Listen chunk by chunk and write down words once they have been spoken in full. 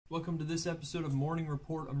Welcome to this episode of Morning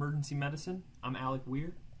Report Emergency Medicine. I'm Alec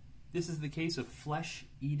Weir. This is the case of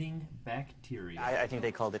flesh-eating bacteria. I think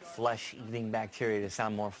they called it flesh-eating bacteria to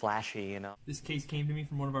sound more flashy, you know. This case came to me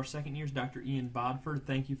from one of our second years, Dr. Ian Bodford.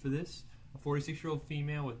 Thank you for this. A 46-year-old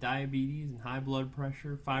female with diabetes and high blood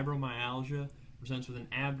pressure, fibromyalgia, presents with an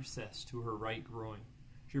abscess to her right groin.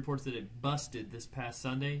 She reports that it busted this past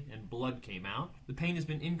Sunday and blood came out. The pain has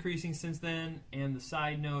been increasing since then, and the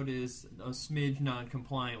side note is a smidge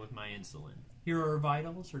non-compliant with my insulin. Here are her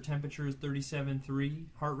vitals. Her temperature is 37.3,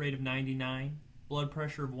 heart rate of 99, blood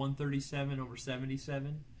pressure of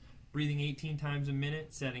 137/77, breathing 18 times a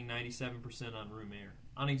minute, setting 97% on room air.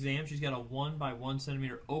 On exam, she's got a 1 by 1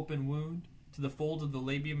 centimeter open wound to the fold of the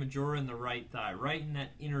labia majora in the right thigh, right in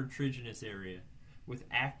that inner triginous area, with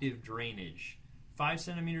active drainage. 5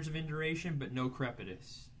 centimeters of induration, but no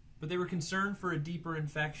crepitus. But they were concerned for a deeper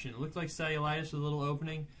infection. It looked like cellulitis with a little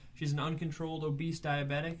opening. She's an uncontrolled obese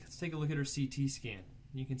diabetic. Let's take a look at her CT scan.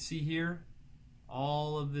 You can see here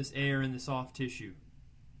all of this air in the soft tissue.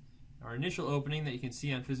 Our initial opening that you can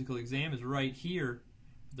see on physical exam is right here.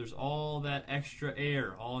 But there's all that extra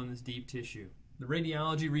air all in this deep tissue. The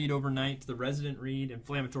radiology read overnight, the resident read,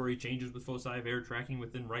 inflammatory changes with foci of air tracking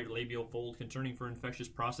within right labial fold concerning for infectious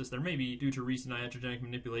process. There may be due to recent iatrogenic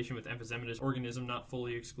manipulation with emphysematous organism not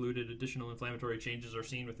fully excluded. Additional inflammatory changes are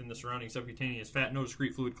seen within the surrounding subcutaneous fat. No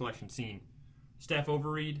discrete fluid collection seen. Staph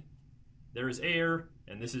overread. There is air,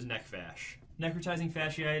 and this is neck fasc. Necrotizing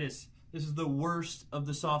fasciitis. This is the worst of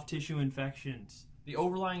the soft tissue infections. The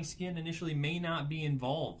overlying skin initially may not be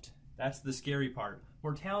involved. That's the scary part.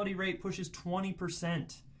 Mortality rate pushes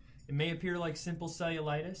 20%. It may appear like simple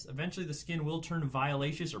cellulitis. Eventually the skin will turn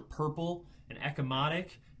violaceous or purple and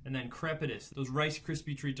ecchymotic, and then crepitus, those Rice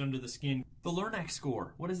Krispie treats under the skin. The Lerneck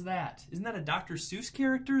score, what is that? Isn't that a Dr. Seuss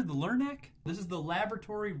character, the Lerneck? This is the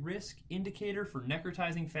laboratory risk indicator for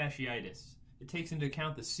necrotizing fasciitis. It takes into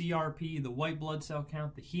account the CRP, the white blood cell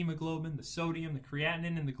count, the hemoglobin, the sodium, the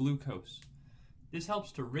creatinine, and the glucose. This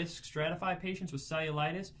helps to risk stratify patients with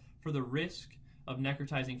cellulitis for the risk of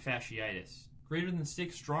necrotizing fasciitis. Greater than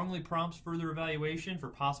 6 strongly prompts further evaluation for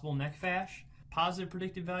possible neck fasc. Positive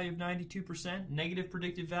predictive value of 92%, negative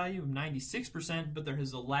predictive value of 96%, but there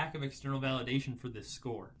is a lack of external validation for this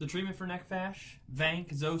score. The treatment for neck fasc,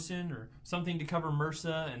 vancomycin or something to cover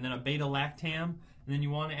MRSA, and then a beta-lactam, and then you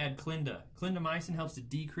want to add Clinda. Clindamycin helps to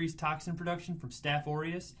decrease toxin production from Staph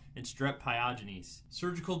aureus and Strep pyogenes.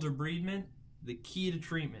 Surgical debridement, the key to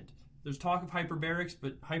treatment. There's talk of hyperbarics,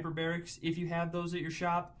 but hyperbarics, if you have those at your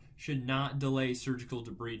shop, should not delay surgical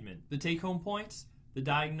debridement. The take-home points, the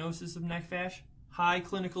diagnosis of neck fasc, high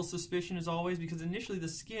clinical suspicion as always, because initially the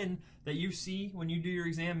skin that you see when you do your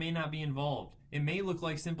exam may not be involved. It may look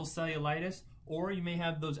like simple cellulitis, or you may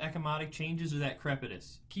have those ecchymotic changes or that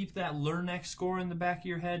crepitus. Keep that Lerneck score in the back of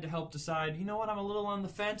your head to help decide, you know what, I'm a little on the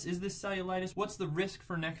fence. Is this cellulitis? What's the risk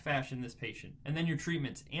for neck fasc in this patient? And then your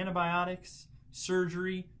treatments, antibiotics,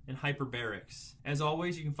 surgery, and hyperbarics. As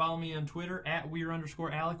always, you can follow me on Twitter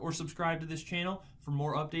 @Weir_Alec or subscribe to this channel for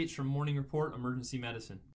more updates from Morning Report Emergency Medicine.